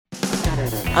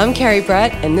I'm Carrie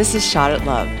Brett, and this is Shot at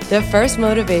Love, the first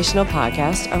motivational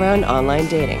podcast around online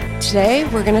dating. Today,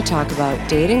 we're going to talk about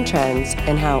dating trends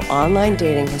and how online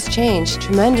dating has changed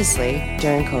tremendously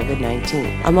during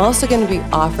COVID-19. I'm also going to be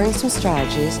offering some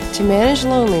strategies to manage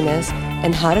loneliness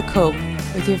and how to cope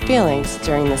with your feelings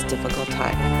during this difficult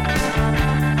time.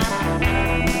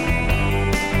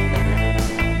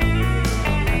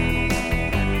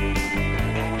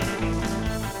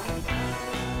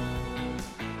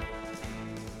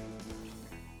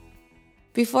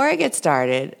 Before I get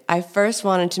started, I first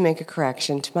wanted to make a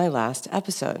correction to my last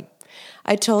episode.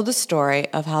 I told the story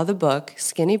of how the book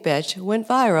Skinny Bitch went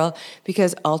viral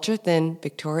because ultra-thin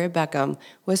Victoria Beckham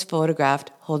was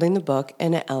photographed holding the book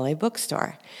in an LA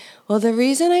bookstore. Well, the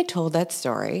reason I told that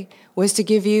story was to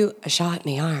give you a shot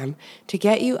in the arm to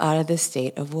get you out of this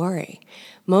state of worry.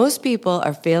 Most people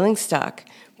are feeling stuck,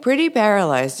 pretty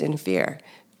paralyzed in fear,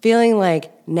 feeling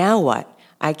like, now what?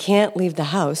 I can't leave the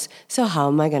house, so how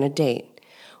am I going to date?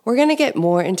 We're going to get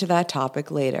more into that topic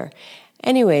later.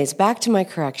 Anyways, back to my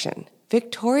correction.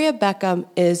 Victoria Beckham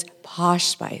is Posh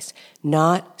Spice,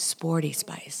 not Sporty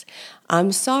Spice.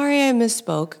 I'm sorry I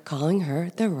misspoke calling her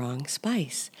the wrong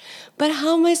Spice. But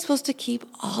how am I supposed to keep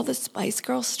all the Spice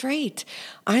Girls straight?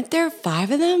 Aren't there 5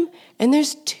 of them? And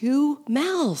there's 2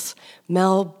 Mels,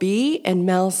 Mel B and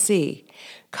Mel C.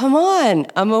 Come on,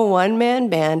 I'm a one-man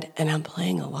band and I'm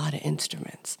playing a lot of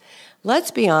instruments. Let's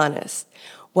be honest.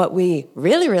 What we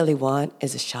really want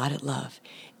is a shot at love.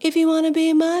 If you want to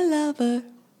be my lover.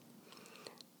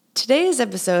 Today's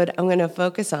episode, I'm going to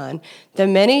focus on the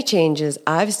many changes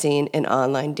I've seen in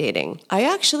online dating. I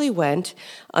actually went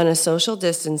on a social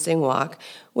distancing walk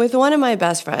with one of my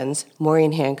best friends,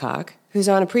 Maureen Hancock, who's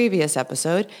on a previous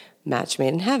episode, Match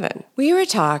Made in Heaven. We were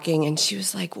talking and she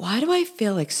was like, why do I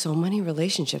feel like so many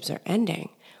relationships are ending?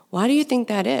 Why do you think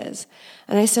that is?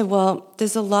 And I said, well,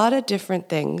 there's a lot of different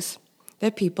things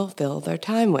that people fill their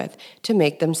time with to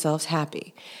make themselves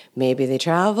happy. Maybe they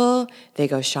travel, they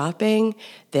go shopping,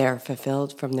 they're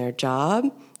fulfilled from their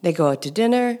job, they go out to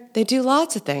dinner, they do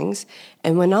lots of things.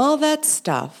 And when all that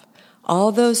stuff,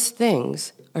 all those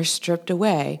things are stripped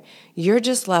away, you're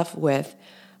just left with,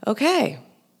 okay,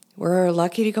 we're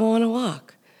lucky to go on a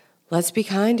walk. Let's be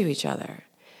kind to each other.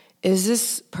 Is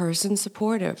this person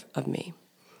supportive of me?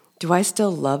 Do I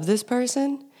still love this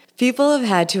person? People have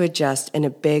had to adjust in a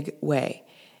big way,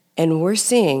 and we're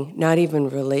seeing not even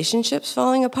relationships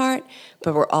falling apart,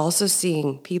 but we're also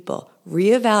seeing people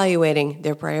reevaluating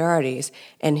their priorities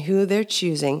and who they're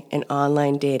choosing in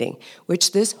online dating,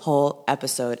 which this whole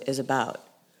episode is about.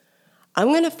 I'm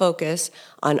going to focus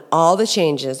on all the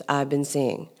changes I've been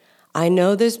seeing. I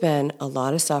know there's been a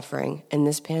lot of suffering, and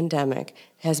this pandemic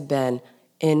has been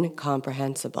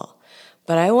incomprehensible,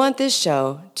 but I want this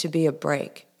show to be a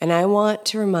break. And I want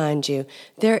to remind you,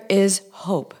 there is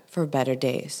hope for better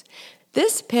days.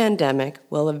 This pandemic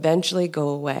will eventually go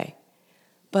away,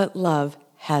 but love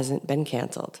hasn't been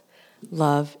canceled.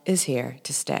 Love is here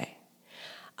to stay.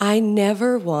 I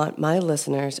never want my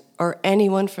listeners, or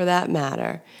anyone for that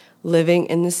matter, living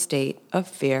in the state of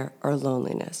fear or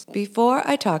loneliness. Before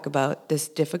I talk about this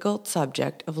difficult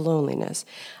subject of loneliness,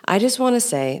 I just want to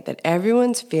say that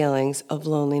everyone's feelings of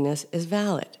loneliness is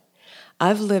valid.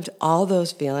 I've lived all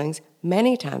those feelings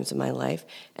many times in my life,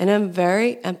 and I'm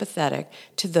very empathetic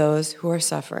to those who are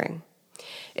suffering.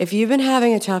 If you've been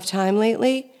having a tough time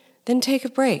lately, then take a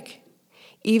break.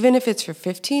 Even if it's for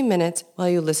 15 minutes while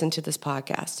you listen to this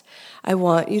podcast, I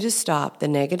want you to stop the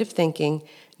negative thinking,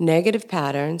 negative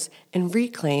patterns, and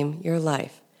reclaim your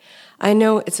life. I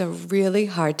know it's a really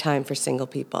hard time for single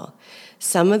people.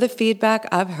 Some of the feedback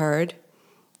I've heard,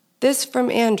 this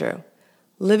from Andrew,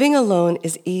 living alone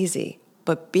is easy,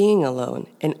 but being alone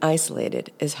and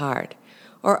isolated is hard.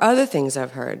 Or other things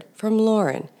I've heard from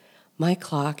Lauren, my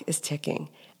clock is ticking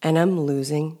and I'm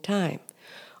losing time.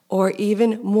 Or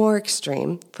even more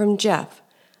extreme from Jeff,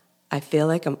 I feel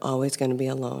like I'm always going to be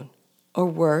alone. Or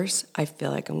worse, I feel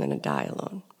like I'm going to die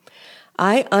alone.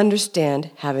 I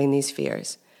understand having these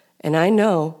fears, and I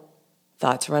know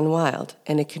thoughts run wild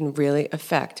and it can really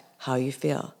affect how you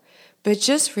feel. But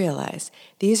just realize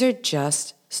these are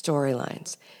just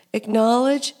storylines.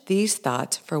 Acknowledge these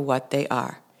thoughts for what they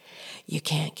are. You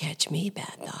can't catch me,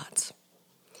 bad thoughts.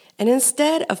 And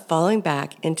instead of falling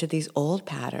back into these old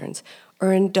patterns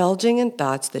or indulging in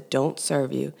thoughts that don't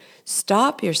serve you,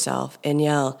 stop yourself and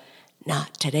yell,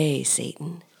 "Not today,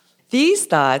 Satan." These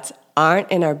thoughts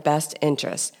aren't in our best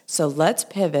interests, so let's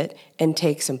pivot and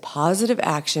take some positive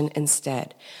action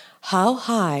instead. How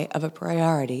high of a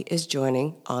priority is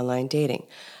joining online dating?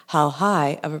 How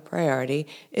high of a priority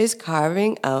is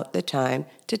carving out the time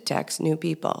to text new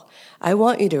people? I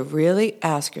want you to really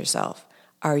ask yourself,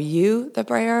 Are you the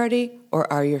priority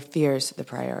or are your fears the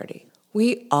priority?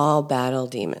 We all battle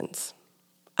demons.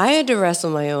 I had to wrestle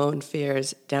my own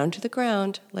fears down to the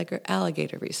ground like an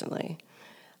alligator recently.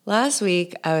 Last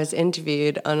week, I was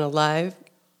interviewed on a live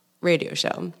radio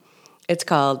show. It's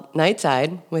called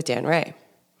Nightside with Dan Ray.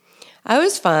 I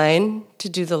was fine to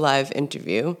do the live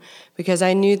interview because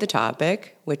I knew the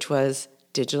topic, which was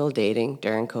digital dating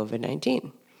during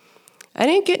COVID-19. I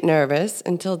didn't get nervous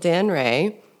until Dan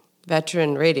Ray,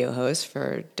 veteran radio host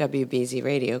for WBZ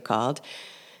Radio, called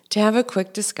to have a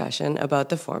quick discussion about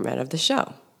the format of the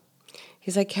show.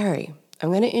 He's like, Carrie, I'm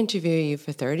going to interview you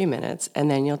for 30 minutes, and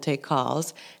then you'll take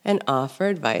calls and offer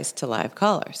advice to live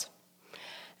callers.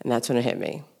 And that's when it hit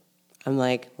me. I'm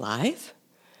like, live?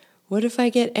 What if I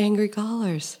get angry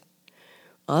callers?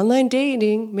 Online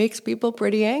dating makes people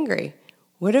pretty angry.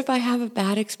 What if I have a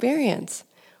bad experience?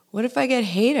 What if I get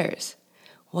haters?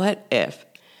 What if?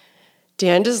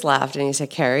 Dan just laughed and he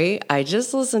said, Carrie, I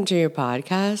just listened to your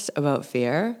podcast about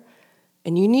fear,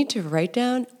 and you need to write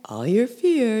down all your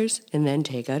fears and then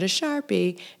take out a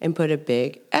Sharpie and put a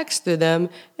big X through them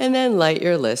and then light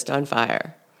your list on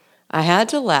fire. I had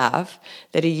to laugh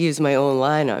that he used my own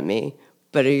line on me,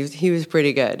 but he was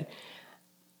pretty good.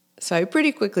 So I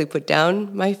pretty quickly put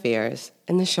down my fears,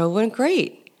 and the show went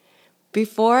great.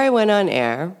 Before I went on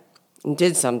air and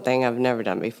did something I've never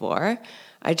done before,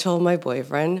 I told my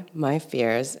boyfriend my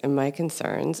fears and my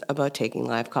concerns about taking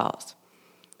live calls.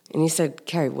 And he said,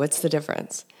 Carrie, what's the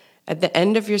difference? At the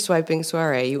end of your swiping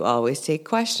soiree, you always take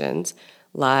questions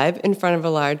live in front of a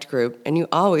large group, and you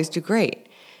always do great.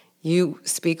 You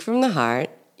speak from the heart,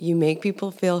 you make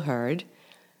people feel heard,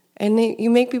 and you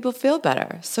make people feel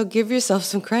better. So give yourself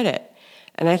some credit.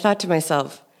 And I thought to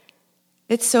myself,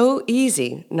 it's so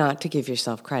easy not to give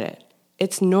yourself credit.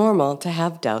 It's normal to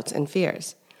have doubts and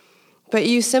fears. But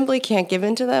you simply can't give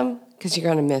in to them because you're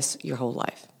going to miss your whole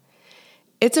life.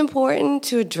 It's important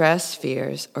to address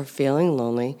fears or feeling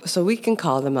lonely so we can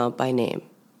call them out by name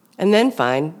and then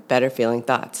find better feeling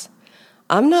thoughts.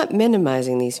 I'm not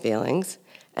minimizing these feelings,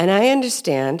 and I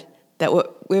understand that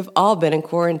we've all been in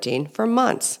quarantine for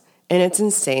months, and it's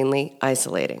insanely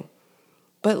isolating.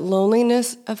 But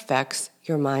loneliness affects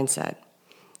your mindset,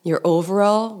 your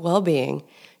overall well-being,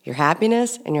 your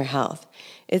happiness, and your health.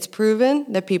 It's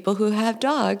proven that people who have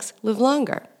dogs live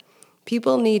longer.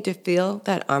 People need to feel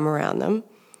that arm around them,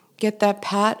 get that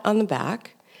pat on the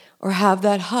back, or have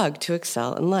that hug to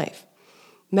excel in life.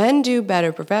 Men do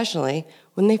better professionally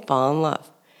when they fall in love.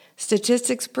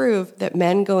 Statistics prove that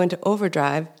men go into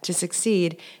overdrive to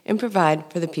succeed and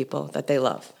provide for the people that they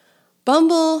love.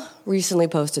 Bumble recently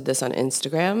posted this on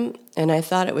Instagram, and I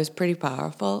thought it was pretty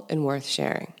powerful and worth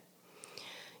sharing.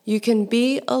 You can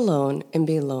be alone and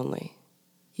be lonely.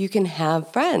 You can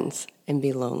have friends and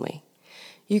be lonely.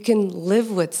 You can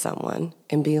live with someone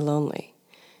and be lonely.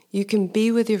 You can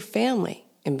be with your family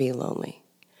and be lonely.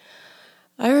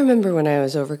 I remember when I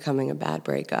was overcoming a bad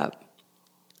breakup,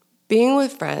 being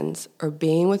with friends or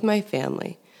being with my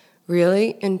family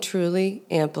really and truly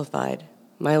amplified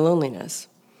my loneliness.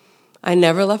 I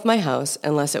never left my house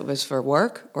unless it was for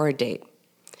work or a date.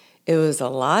 It was a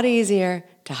lot easier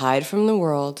to hide from the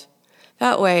world.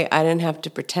 That way, I didn't have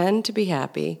to pretend to be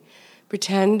happy,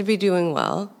 pretend to be doing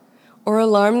well, or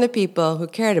alarm the people who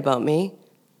cared about me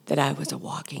that I was a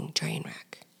walking train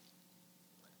wreck.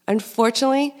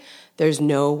 Unfortunately, there's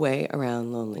no way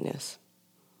around loneliness.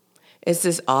 It's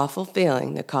this awful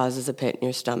feeling that causes a pit in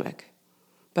your stomach.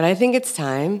 But I think it's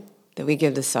time that we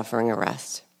give the suffering a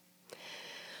rest.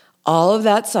 All of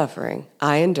that suffering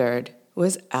I endured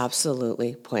was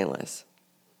absolutely pointless.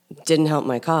 It didn't help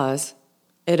my cause.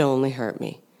 It only hurt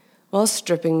me, while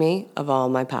stripping me of all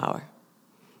my power.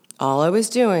 All I was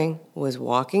doing was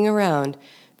walking around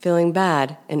feeling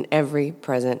bad in every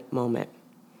present moment.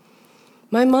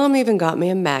 My mom even got me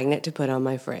a magnet to put on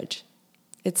my fridge.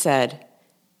 It said,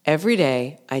 "Every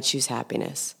day I choose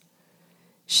happiness."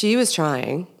 She was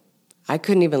trying. I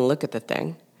couldn't even look at the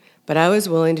thing, but I was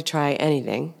willing to try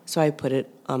anything, so I put it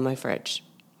on my fridge.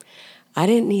 I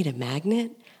didn't need a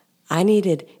magnet. I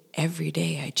needed "Every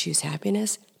day I choose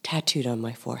happiness" tattooed on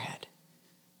my forehead.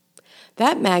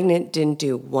 That magnet didn't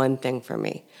do one thing for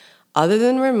me, other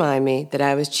than remind me that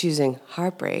I was choosing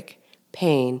heartbreak,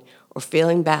 pain, or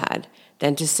feeling bad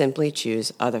than to simply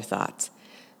choose other thoughts.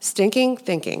 Stinking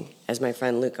thinking, as my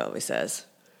friend Luke always says.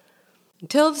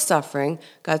 Until the suffering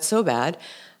got so bad,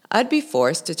 I'd be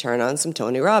forced to turn on some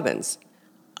Tony Robbins,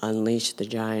 Unleash the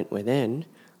Giant Within,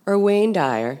 or Wayne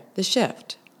Dyer, The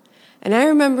Shift. And I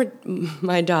remembered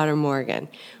my daughter Morgan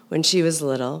when she was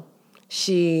little.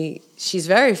 She's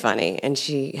very funny, and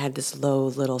she had this low,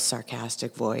 little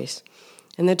sarcastic voice.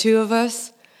 And the two of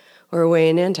us were away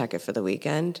in Nantucket for the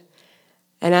weekend,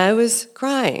 and I was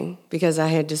crying because I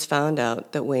had just found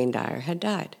out that Wayne Dyer had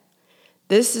died.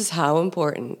 This is how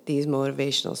important these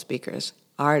motivational speakers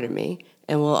are to me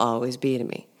and will always be to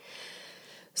me.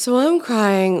 So I'm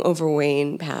crying over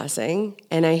Wayne passing,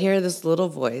 and I hear this little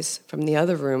voice from the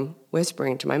other room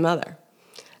whispering to my mother.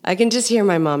 I can just hear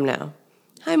my mom now.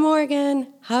 "Hi, Morgan.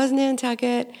 How's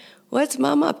Nantucket? What's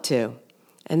Mom up to?"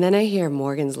 And then I hear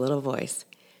Morgan's little voice.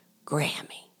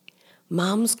 "Grammy,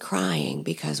 Mom's crying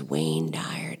because Wayne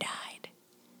Dyer died."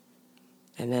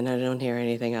 And then I don't hear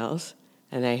anything else,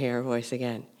 and I hear her voice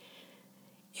again.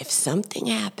 "If something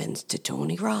happens to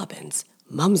Tony Robbins,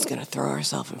 Mom's going to throw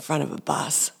herself in front of a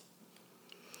bus."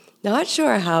 Not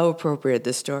sure how appropriate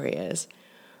this story is,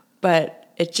 but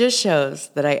it just shows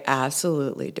that I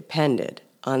absolutely depended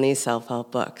on these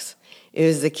self-help books. It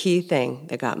was the key thing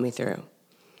that got me through.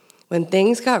 When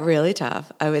things got really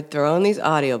tough, I would throw on these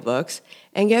audiobooks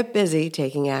and get busy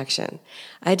taking action.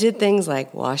 I did things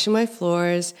like washing my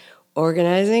floors,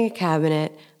 organizing a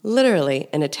cabinet, literally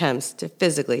in attempts to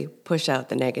physically push out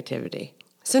the negativity.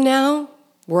 So now,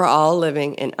 we're all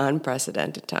living in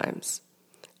unprecedented times.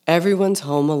 Everyone's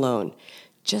home alone,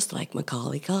 just like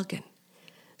Macaulay Culkin.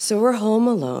 So we're home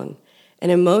alone,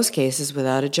 and in most cases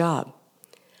without a job.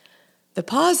 The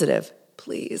positive,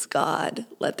 please God,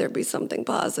 let there be something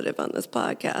positive on this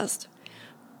podcast.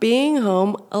 Being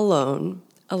home alone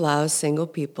allows single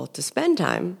people to spend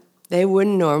time they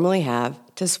wouldn't normally have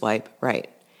to swipe right.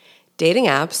 Dating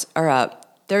apps are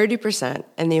up 30%,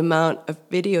 and the amount of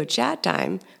video chat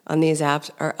time on these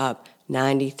apps are up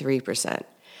 93%.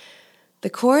 The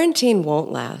quarantine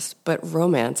won't last, but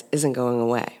romance isn't going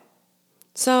away.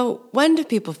 So when do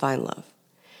people find love?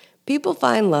 People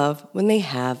find love when they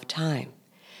have time.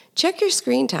 Check your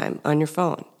screen time on your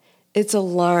phone. It's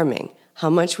alarming how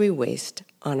much we waste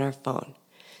on our phone.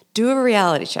 Do a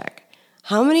reality check.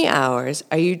 How many hours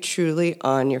are you truly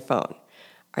on your phone?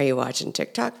 Are you watching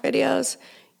TikTok videos?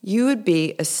 You would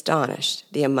be astonished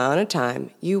the amount of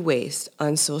time you waste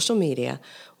on social media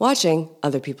watching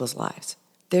other people's lives.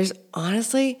 There's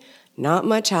honestly not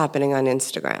much happening on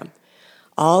Instagram.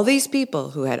 All these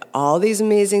people who had all these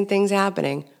amazing things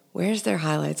happening, where's their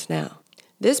highlights now?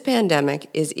 This pandemic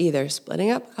is either splitting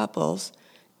up couples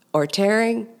or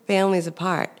tearing families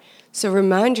apart. So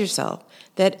remind yourself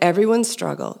that everyone's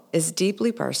struggle is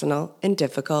deeply personal and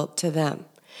difficult to them.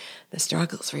 The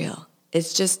struggle's real.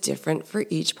 It's just different for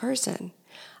each person.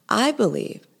 I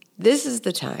believe this is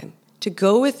the time to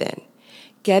go within,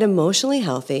 get emotionally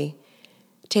healthy,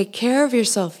 take care of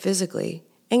yourself physically,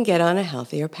 and get on a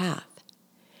healthier path.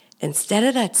 Instead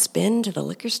of that spin to the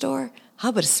liquor store, how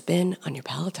about a spin on your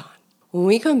Peloton? When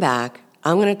we come back,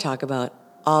 I'm going to talk about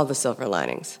all the silver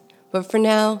linings. But for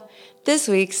now, this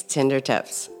week's Tinder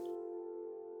tips.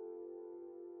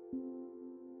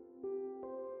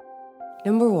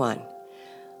 Number 1.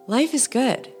 Life is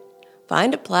good.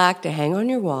 Find a plaque to hang on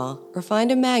your wall or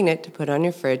find a magnet to put on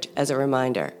your fridge as a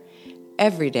reminder.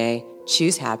 Every day,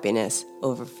 choose happiness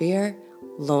over fear,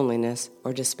 loneliness,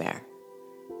 or despair.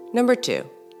 Number 2.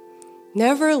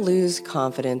 Never lose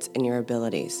confidence in your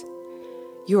abilities.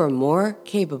 You are more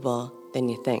capable than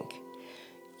you think.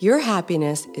 Your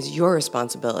happiness is your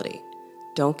responsibility.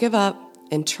 Don't give up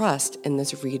and trust in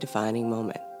this redefining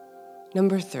moment.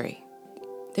 Number 3.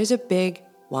 There's a big,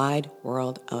 wide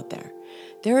world out there.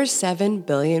 There are 7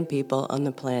 billion people on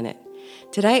the planet.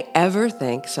 Did I ever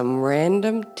think some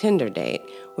random Tinder date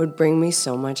would bring me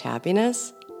so much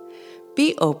happiness?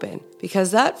 Be open,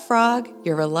 because that frog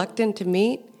you're reluctant to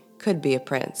meet could be a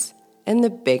prince and the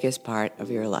biggest part of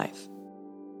your life.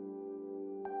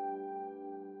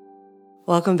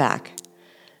 Welcome back.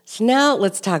 So now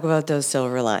let's talk about those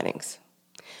silver linings.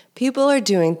 People are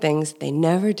doing things they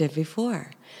never did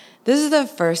before. This is the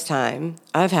first time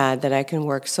I've had that I can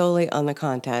work solely on the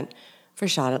content for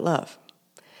Shot at Love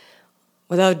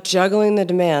without juggling the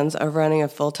demands of running a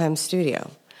full-time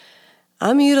studio.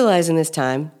 I'm utilizing this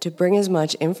time to bring as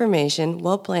much information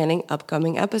while planning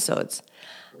upcoming episodes.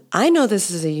 I know this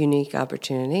is a unique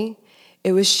opportunity.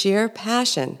 It was sheer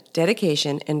passion,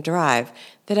 dedication, and drive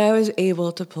that I was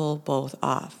able to pull both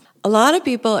off. A lot of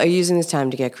people are using this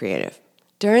time to get creative.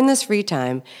 During this free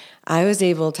time, I was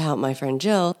able to help my friend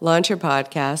Jill launch her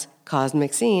podcast,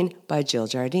 Cosmic Scene by Jill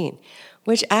Jardine,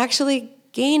 which actually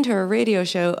gained her a radio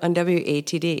show on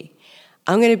WATD.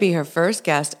 I'm going to be her first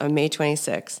guest on May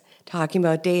 26th, talking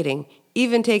about dating,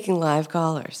 even taking live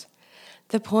callers.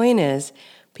 The point is,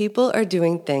 people are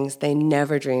doing things they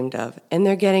never dreamed of, and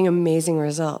they're getting amazing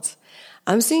results.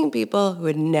 I'm seeing people who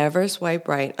would never swipe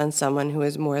right on someone who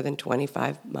is more than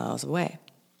 25 miles away.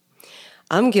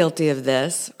 I'm guilty of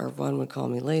this, or one would call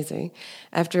me lazy.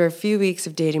 After a few weeks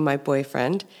of dating my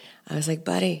boyfriend, I was like,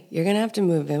 buddy, you're going to have to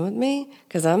move in with me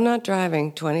because I'm not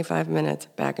driving 25 minutes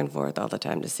back and forth all the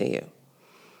time to see you.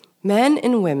 Men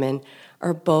and women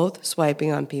are both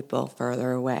swiping on people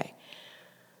further away.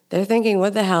 They're thinking,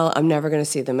 what the hell, I'm never going to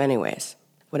see them anyways.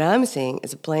 What I'm seeing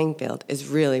is a playing field is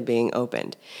really being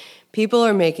opened. People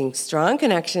are making strong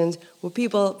connections with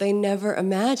people they never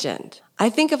imagined. I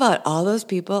think about all those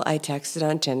people I texted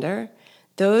on Tinder.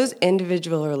 Those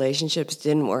individual relationships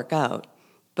didn't work out.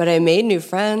 But I made new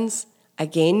friends, I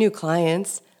gained new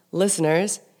clients,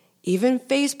 listeners, even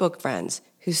Facebook friends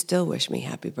who still wish me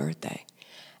happy birthday.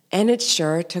 And it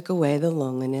sure took away the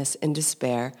loneliness and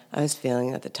despair I was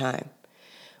feeling at the time.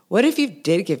 What if you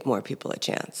did give more people a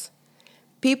chance?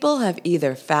 People have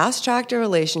either fast-tracked a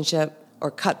relationship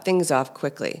or cut things off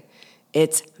quickly.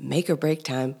 It's make or break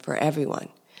time for everyone.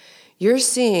 You're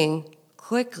seeing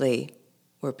quickly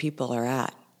where people are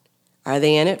at. Are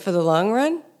they in it for the long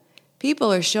run?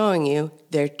 People are showing you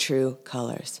their true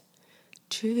colors.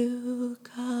 True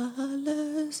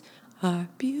colors are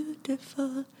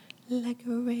beautiful like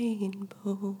a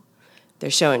rainbow.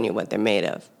 They're showing you what they're made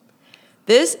of.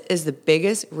 This is the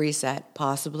biggest reset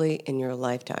possibly in your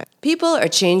lifetime. People are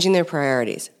changing their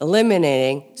priorities,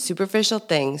 eliminating superficial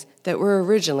things that were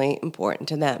originally important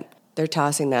to them. They're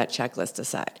tossing that checklist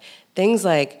aside. Things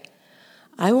like,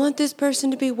 I want this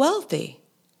person to be wealthy,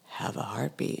 have a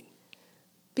heartbeat.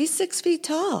 Be 6 feet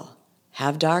tall,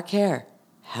 have dark hair,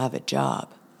 have a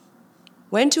job.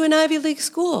 Went to an Ivy League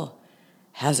school,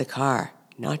 has a car,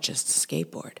 not just a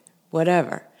skateboard,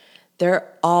 whatever.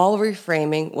 They're all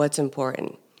reframing what's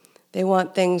important. They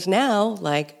want things now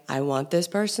like, I want this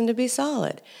person to be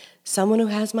solid, someone who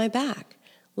has my back,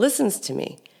 listens to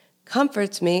me,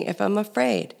 comforts me if I'm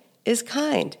afraid, is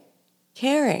kind,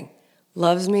 caring,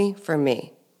 loves me for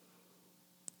me.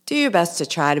 Do your best to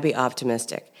try to be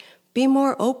optimistic. Be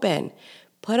more open.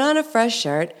 Put on a fresh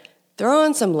shirt, throw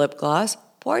on some lip gloss,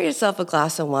 pour yourself a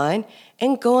glass of wine,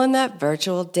 and go on that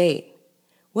virtual date.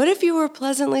 What if you were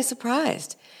pleasantly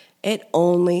surprised? It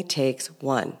only takes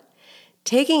one.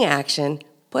 Taking action,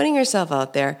 putting yourself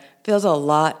out there, feels a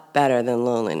lot better than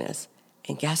loneliness.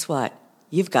 And guess what?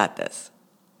 You've got this.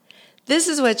 This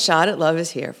is what Shot at Love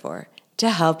is here for, to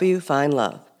help you find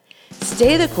love.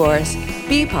 Stay the course,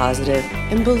 be positive,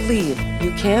 and believe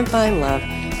you can find love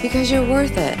because you're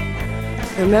worth it.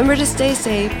 Remember to stay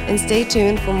safe and stay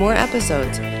tuned for more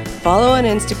episodes. Follow on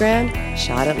Instagram,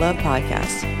 Shot at Love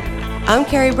Podcast. I'm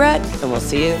Carrie Brett, and we'll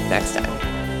see you next time.